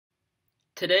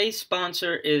Today's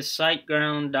sponsor is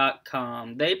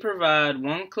SiteGround.com. They provide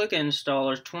one-click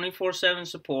installers, 24/7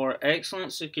 support,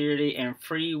 excellent security, and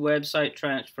free website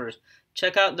transfers.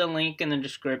 Check out the link in the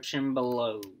description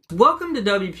below. Welcome to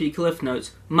WP Cliff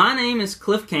Notes. My name is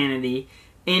Cliff Kennedy,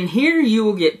 and here you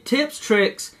will get tips,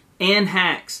 tricks, and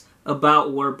hacks about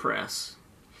WordPress.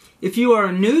 If you are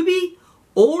a newbie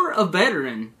or a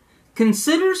veteran,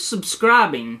 consider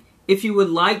subscribing if you would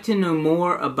like to know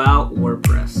more about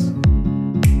WordPress.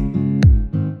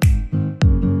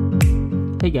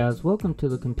 Hey guys, welcome to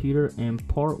the computer and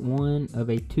part one of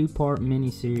a two-part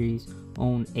mini-series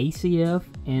on ACF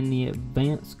and the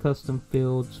Advanced Custom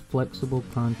Fields Flexible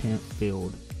Content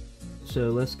Field. So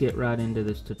let's get right into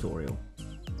this tutorial.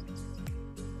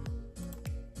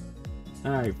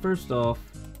 Alright, first off,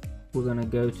 we're going to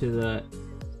go to the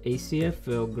ACF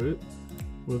Fill Group.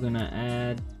 We're going to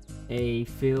add a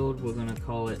field, we're going to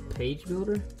call it Page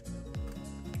Builder.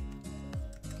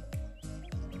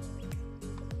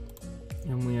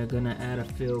 And we are going to add a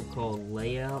field called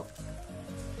Layout.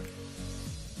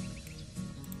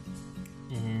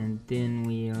 And then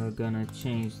we are going to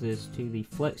change this to the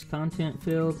Flex Content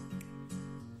field.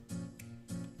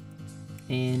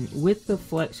 And with the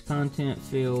Flex Content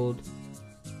field,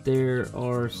 there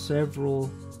are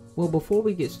several... Well, before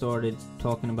we get started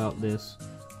talking about this,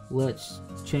 let's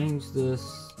change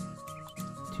this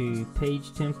to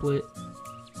Page Template.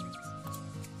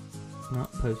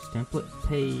 Not Post Template,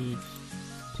 Page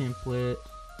Template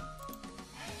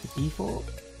default,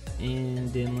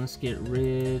 and then let's get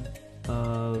rid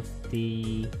of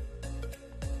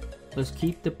let's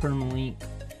keep the permalink,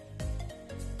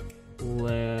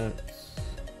 let's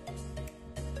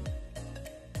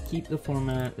keep the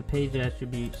format, the page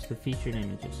attributes, the featured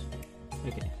images.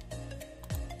 Okay,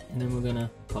 and then we're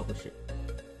gonna publish it.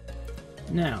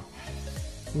 Now,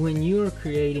 when you are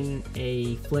creating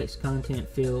a Flex Content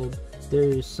field, there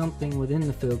is something within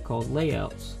the field called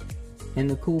layouts, and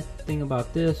the cool thing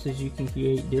about this is you can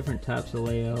create different types of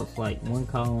layouts, like 1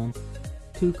 column,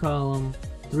 2 column,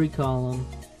 3 column,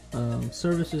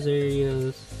 services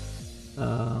areas,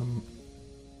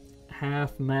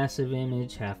 half massive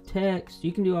image, half text.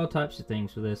 You can do all types of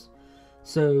things with this.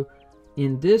 So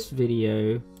in this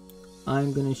video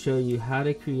I'm going to show you how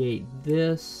to create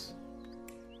this,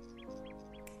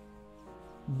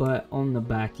 but on the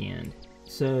back end.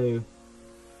 So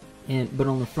but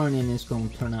on the front end it's going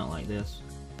to turn out like this.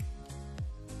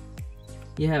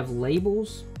 You have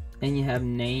labels and you have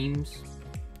names.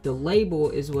 The label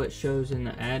is what shows in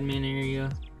the admin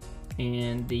area,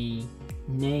 and the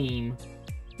name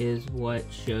is what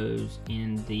shows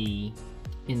in the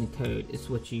code. It's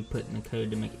what you put in the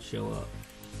code to make it show up.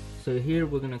 So here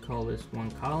we're going to call this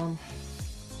 1 column,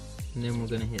 and then we're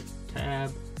going to hit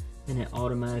tab, and it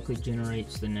automatically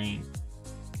generates the name.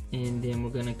 And then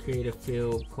we're going to create a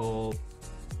field called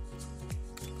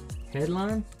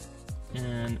headline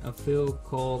and a field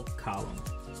called column.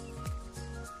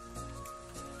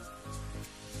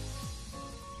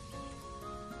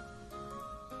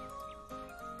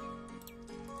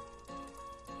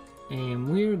 And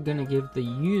we're going to give the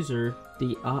user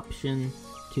the option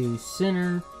to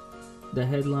center the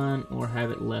headline or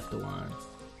have it left aligned.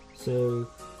 So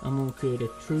I'm going to create a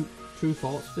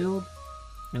TrueFalse field,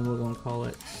 and we're going to call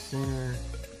it center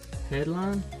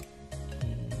headline.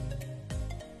 And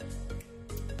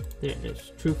there it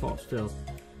is, TrueFalse field.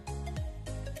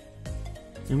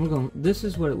 And we're going. This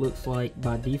is what it looks like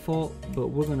by default, but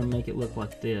we're going to make it look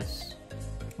like this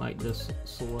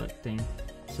selecting.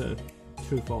 So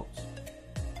TrueFalse.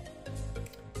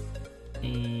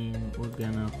 And we're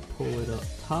going to pull it up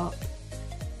top,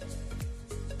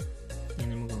 and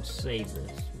then we're going to save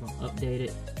this. We're going to update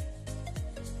it.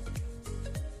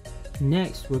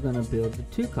 Next, we're going to build the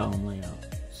 2 column layout.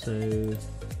 So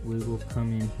we will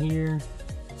come in here.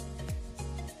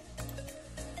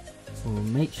 We'll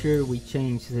make sure we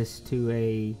change this to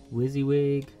a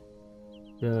WYSIWYG,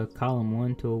 the column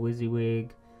 1 to a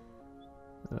WYSIWYG.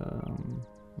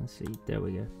 Let's see, there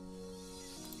we go.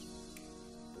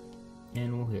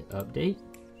 And we'll hit update.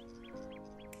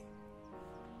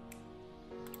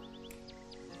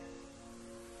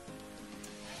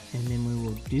 And then we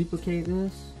will duplicate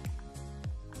this.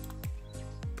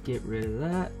 Get rid of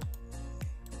that.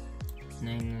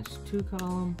 Name this 2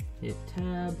 column. Hit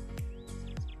tab.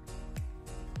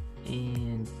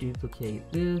 And duplicate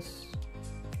this.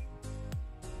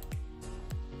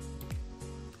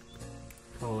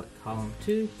 Call it column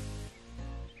 2.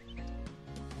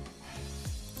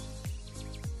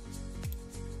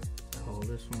 Call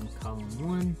this one column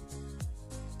 1.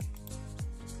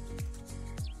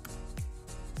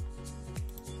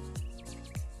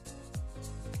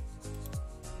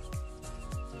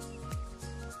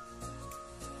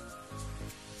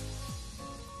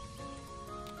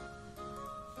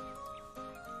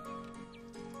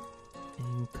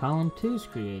 column 2 is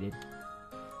created.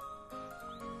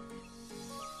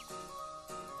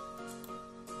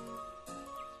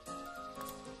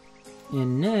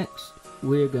 And next,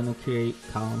 we're going to create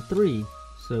column 3.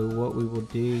 So what we will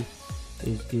do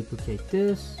is duplicate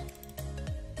this,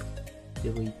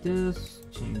 delete this,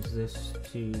 change this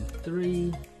to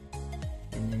 3,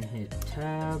 and then hit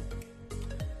tab,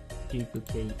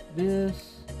 duplicate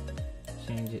this,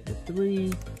 change it to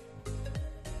 3,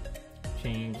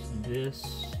 change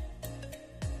this,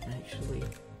 actually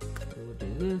we'll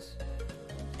do this,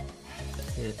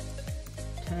 hit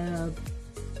tab,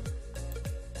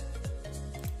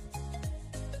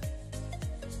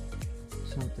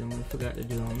 something we forgot to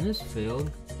do on this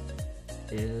field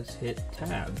is hit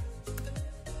tab.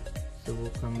 So we'll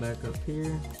come back up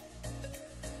here,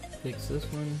 fix this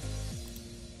one,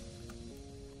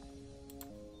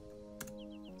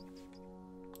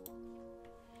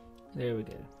 there we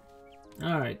go.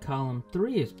 Alright, column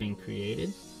 3 has been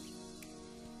created.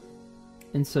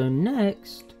 And so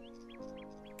next,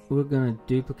 we're going to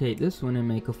duplicate this one and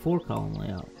make a 4-column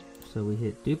layout. So we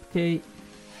hit duplicate,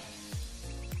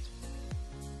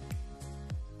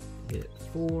 hit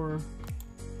 4,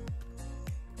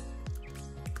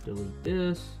 delete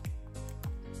this,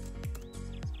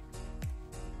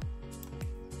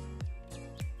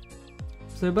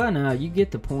 so by now you get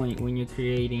the point when you're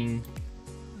creating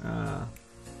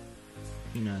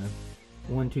you know,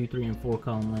 1, 2, 3, and 4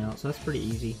 column layouts. That's pretty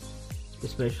easy,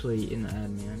 especially in the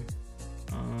admin.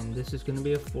 This is going to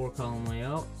be a 4 column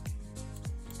layout.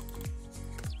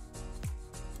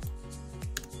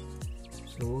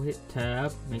 So we'll hit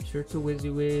tab, make sure it's a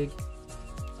WYSIWYG.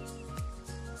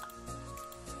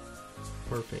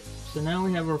 Perfect. So now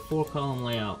we have our 4 column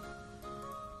layout.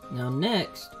 Now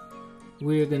next,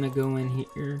 we're going to go in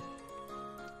here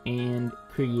and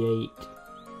create,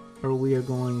 or we are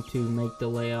going to make the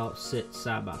layout sit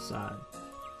side by side.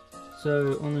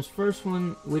 So on this first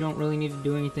one, we don't really need to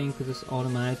do anything because it's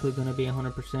automatically going to be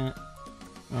 100%.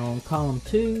 On column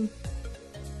 2,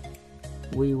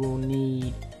 we will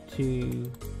need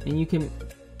to, and you can,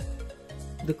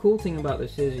 the cool thing about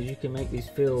this is you can make these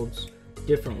fields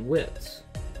different widths.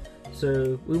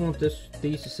 So we want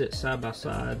these to sit side by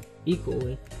side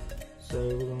equally. So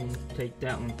we're going to take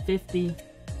that one 50.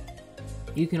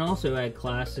 You can also add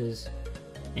classes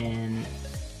and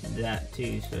that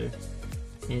too. So,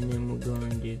 and then we're going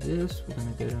to do this. We're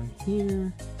going to go down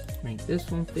here, make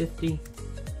this one 50.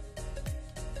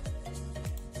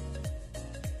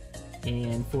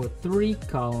 And for 3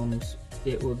 columns,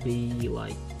 it would be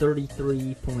like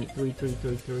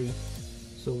 33.3333.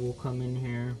 So we'll come in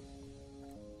here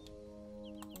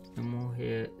and we'll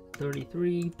hit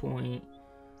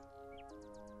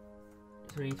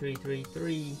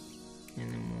 33.3333,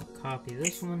 and then we'll copy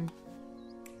this one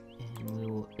and we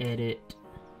will edit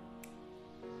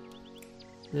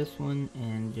this one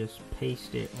and just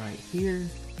paste it right here.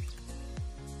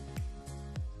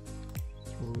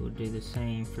 We'll do the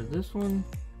same for this one.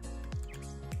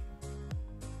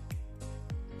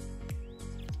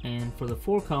 And for the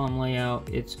 4 column layout,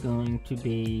 it's going to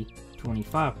be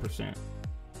 25%.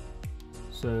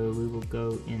 So we will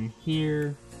go in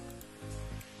here,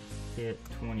 hit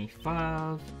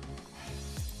 25,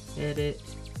 edit,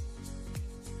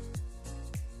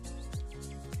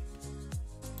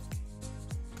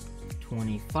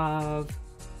 $25,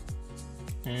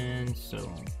 and so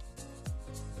on.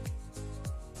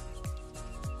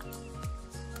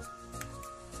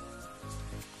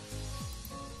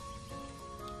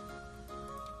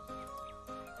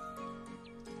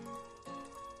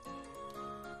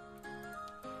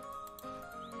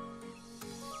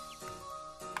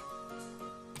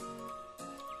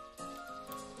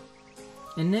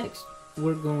 And next,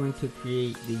 we're going to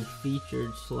create the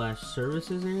featured /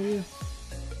 services area.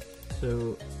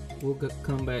 So we'll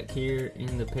come back here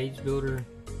in the page builder,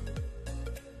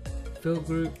 fill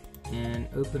group, and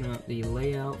open up the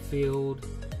layout field.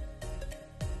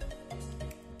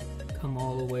 Come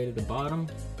all the way to the bottom.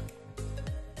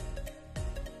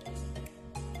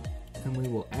 And we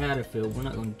will add a field. We're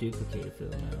not going to duplicate a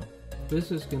field now. This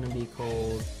is going to be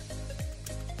called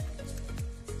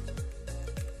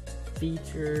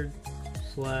featured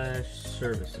 /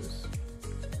 services,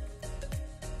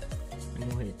 and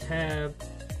we'll hit tab,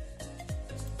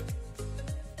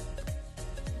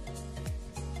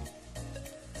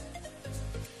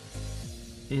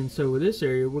 and so with this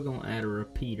area we're going to add a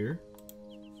repeater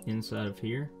inside of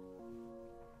here,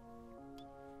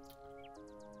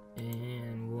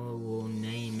 and we'll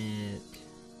name it,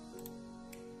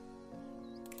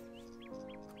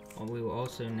 or we will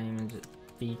also name it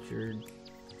featured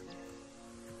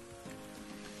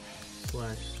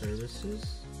 / services.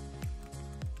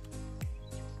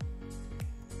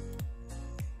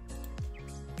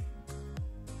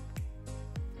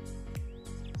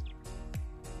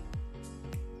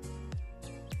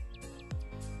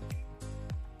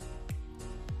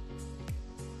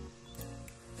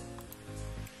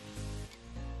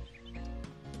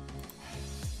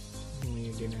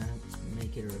 gonna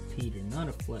make it a repeater, not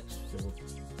a flex field.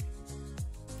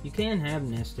 You can have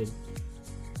nested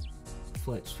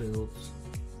flex fields,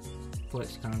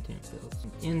 flex content fields.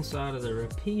 Inside of the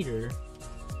repeater,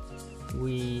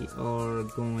 we are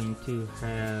going to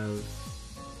have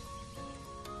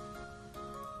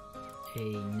a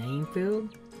name field,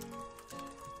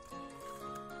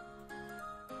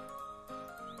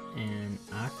 an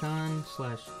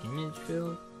icon/image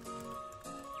field,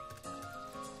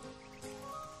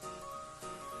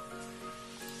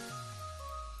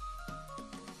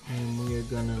 and we are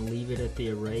going to leave it at the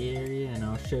array area, and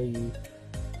I'll show you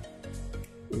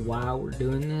why we're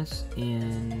doing this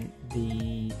in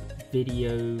the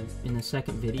video, in the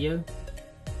second video.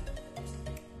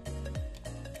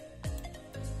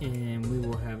 And we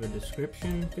will have a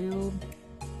description field,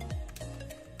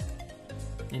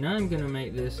 and I'm going to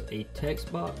make this a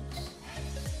text box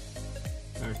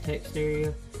or text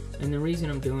area. And the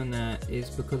reason I'm doing that is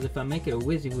because if I make it a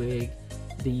WYSIWYG,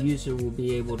 the user will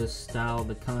be able to style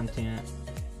the content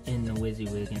in the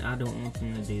WYSIWYG, and I don't want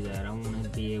them to do that. I want to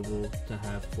be able to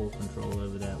have full control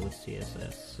over that with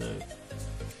CSS. So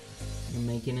I'm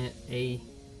making it a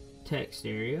text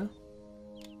area.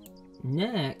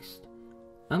 Next,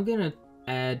 I'm gonna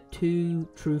add 2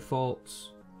 TrueFalse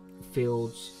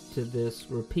fields to this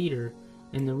repeater,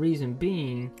 and the reason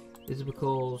being is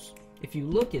because if you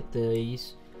look at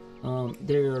these,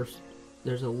 there's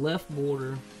a left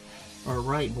border or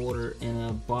right border and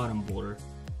a bottom border,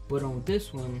 but on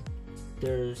this one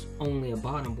there's only a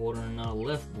bottom border and not a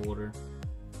left border.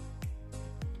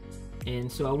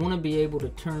 And so I want to be able to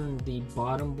turn the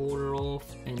bottom border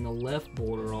off and the left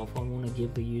border off. I want to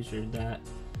give the user that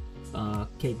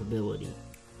capability.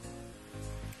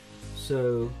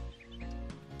 So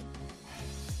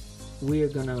we are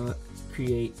going to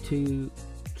create 2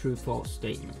 true-false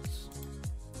statements,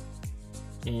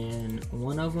 and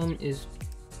one of them is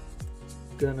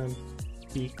going to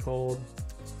be called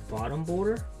bottom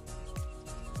border,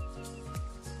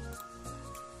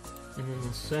 and then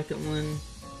the second one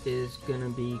is going to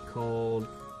be called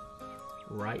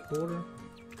right border.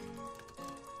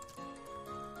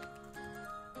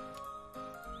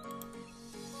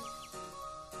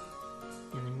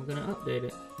 And then we're going to update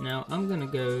it. Now I'm going to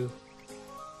go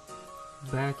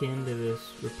back into this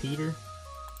repeater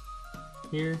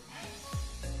here,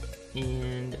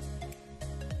 and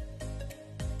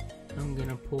I'm going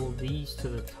to pull these to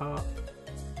the top,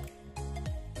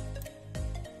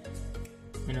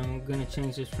 and I'm going to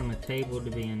change this from a table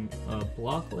to being a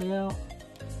block layout.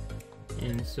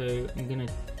 And so I'm going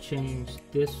to change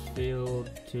this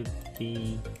field to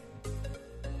be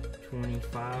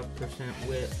 25%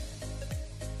 width,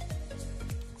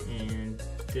 and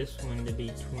this one to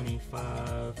be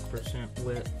 25%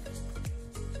 width,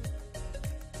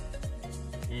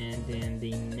 and then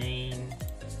the name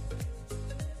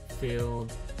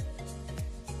field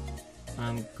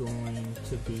I'm going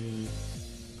to be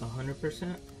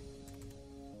 100%,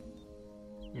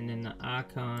 and then the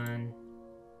icon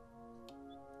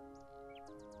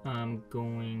I'm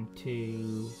going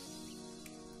to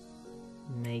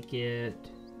make it,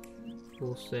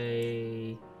 we'll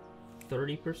say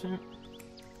 30%,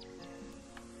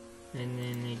 and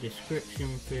then the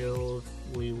description field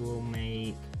we will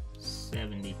make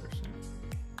 70%,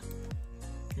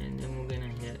 and then we're gonna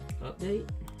hit update.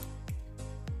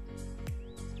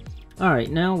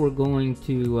 Alright, now we're going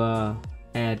to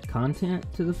add content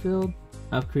to the field.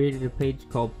 I've created a page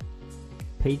called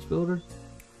Page Builder,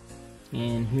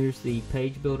 and here's the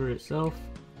page builder itself,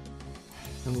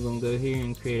 and we're going to go here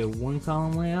and create a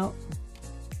 1-column layout.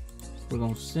 We're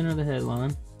going to center the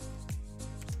headline.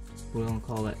 We're going to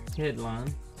call it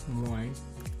headline 1.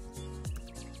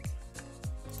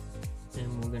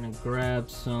 Then we're going to grab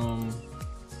some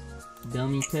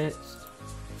dummy text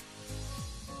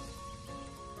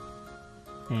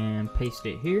and paste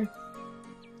it here,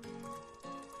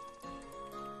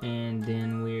 and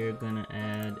then we're going to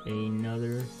add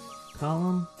another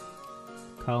column,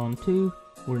 column 2.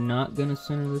 We're not going to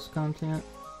center this content,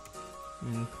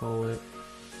 and call it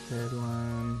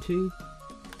headline 2,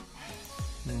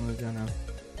 and we're going to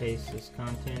paste this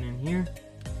content in here.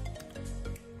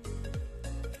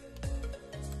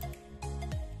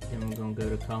 Then we're going to go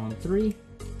to column 3,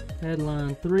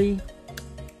 headline 3,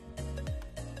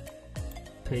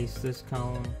 paste this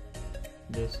column,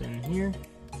 this in here.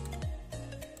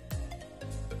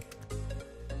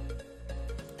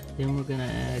 Then we're going to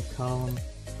add column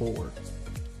 4. We'll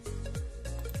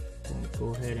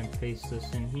go ahead and paste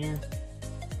this in here.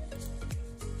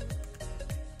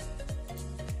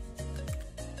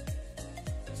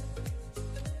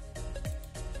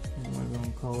 And we're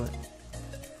going to call it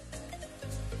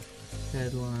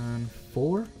Headline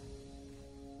 4.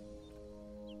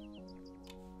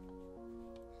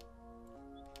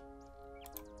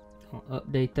 I'll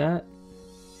update that.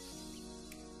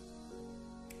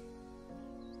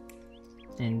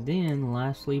 And then,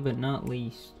 lastly but not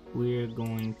least, we're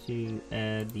going to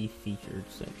add the featured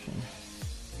section.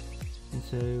 And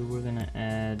so we're going to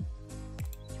add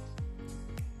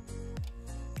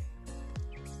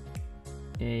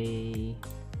a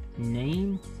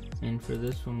name, and for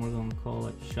this one we're going to call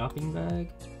it shopping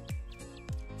bag.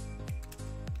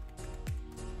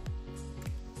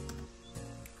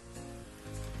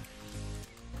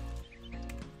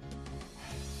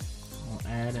 I'll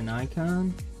add an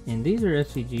icon, and these are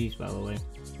SVGs, by the way,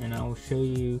 and I will show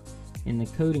you in the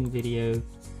coding video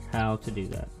how to do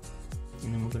that.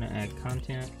 And then we're going to add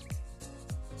content,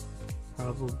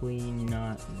 probably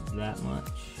not that much.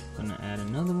 I'm going to add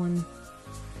another one,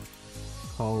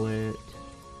 call it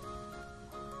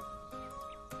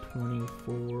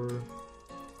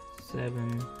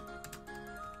 24/7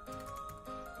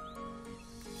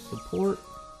 support.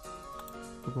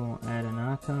 We're going to add an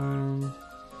icon.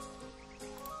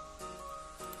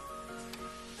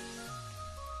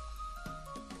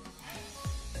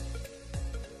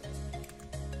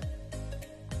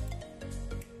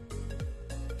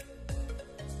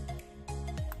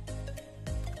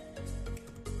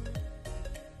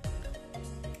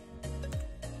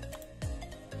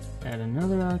 Add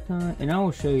another icon, and I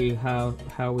will show you how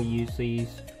we use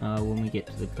these when we get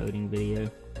to the coding video.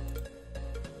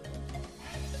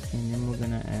 And then we're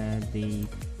going to add the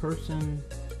person,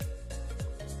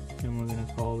 and we're going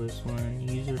to call this one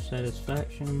user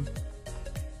satisfaction.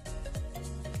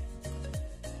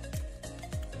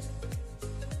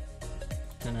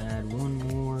 Going to add one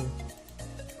more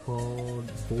called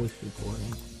voice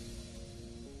recording.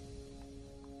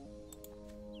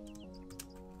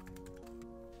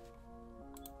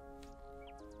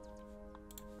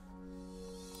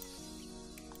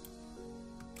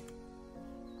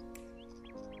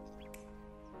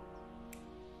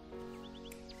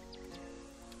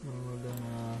 And we're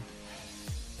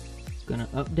gonna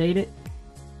update it.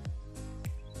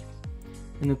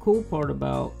 And the cool part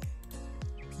about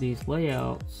these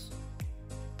layouts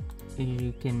is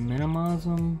you can minimize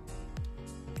them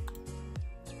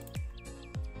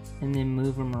and then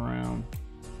move them around.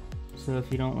 So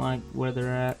if you don't like where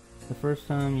they're at the first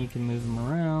time, you can move them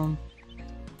around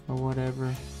or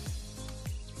whatever,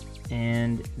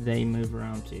 and they move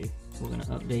around too. We're gonna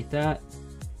update that.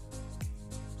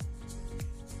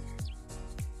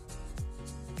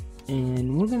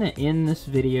 And we're going to end this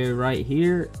video right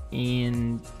here,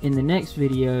 and in the next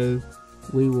video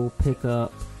we will pick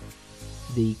up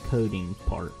the coding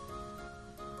part.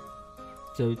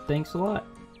 So thanks a lot.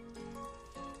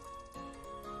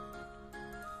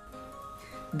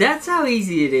 That's how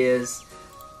easy it is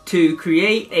to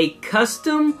create a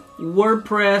custom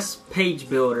WordPress page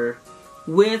builder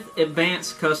with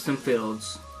Advanced Custom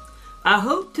Fields. I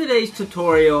hope today's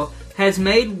tutorial has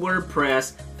made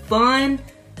WordPress fun,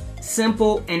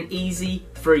 simple, and easy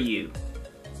for you.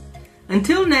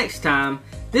 Until next time,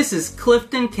 this is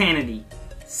Clifton Kennedy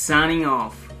signing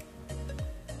off.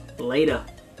 Later.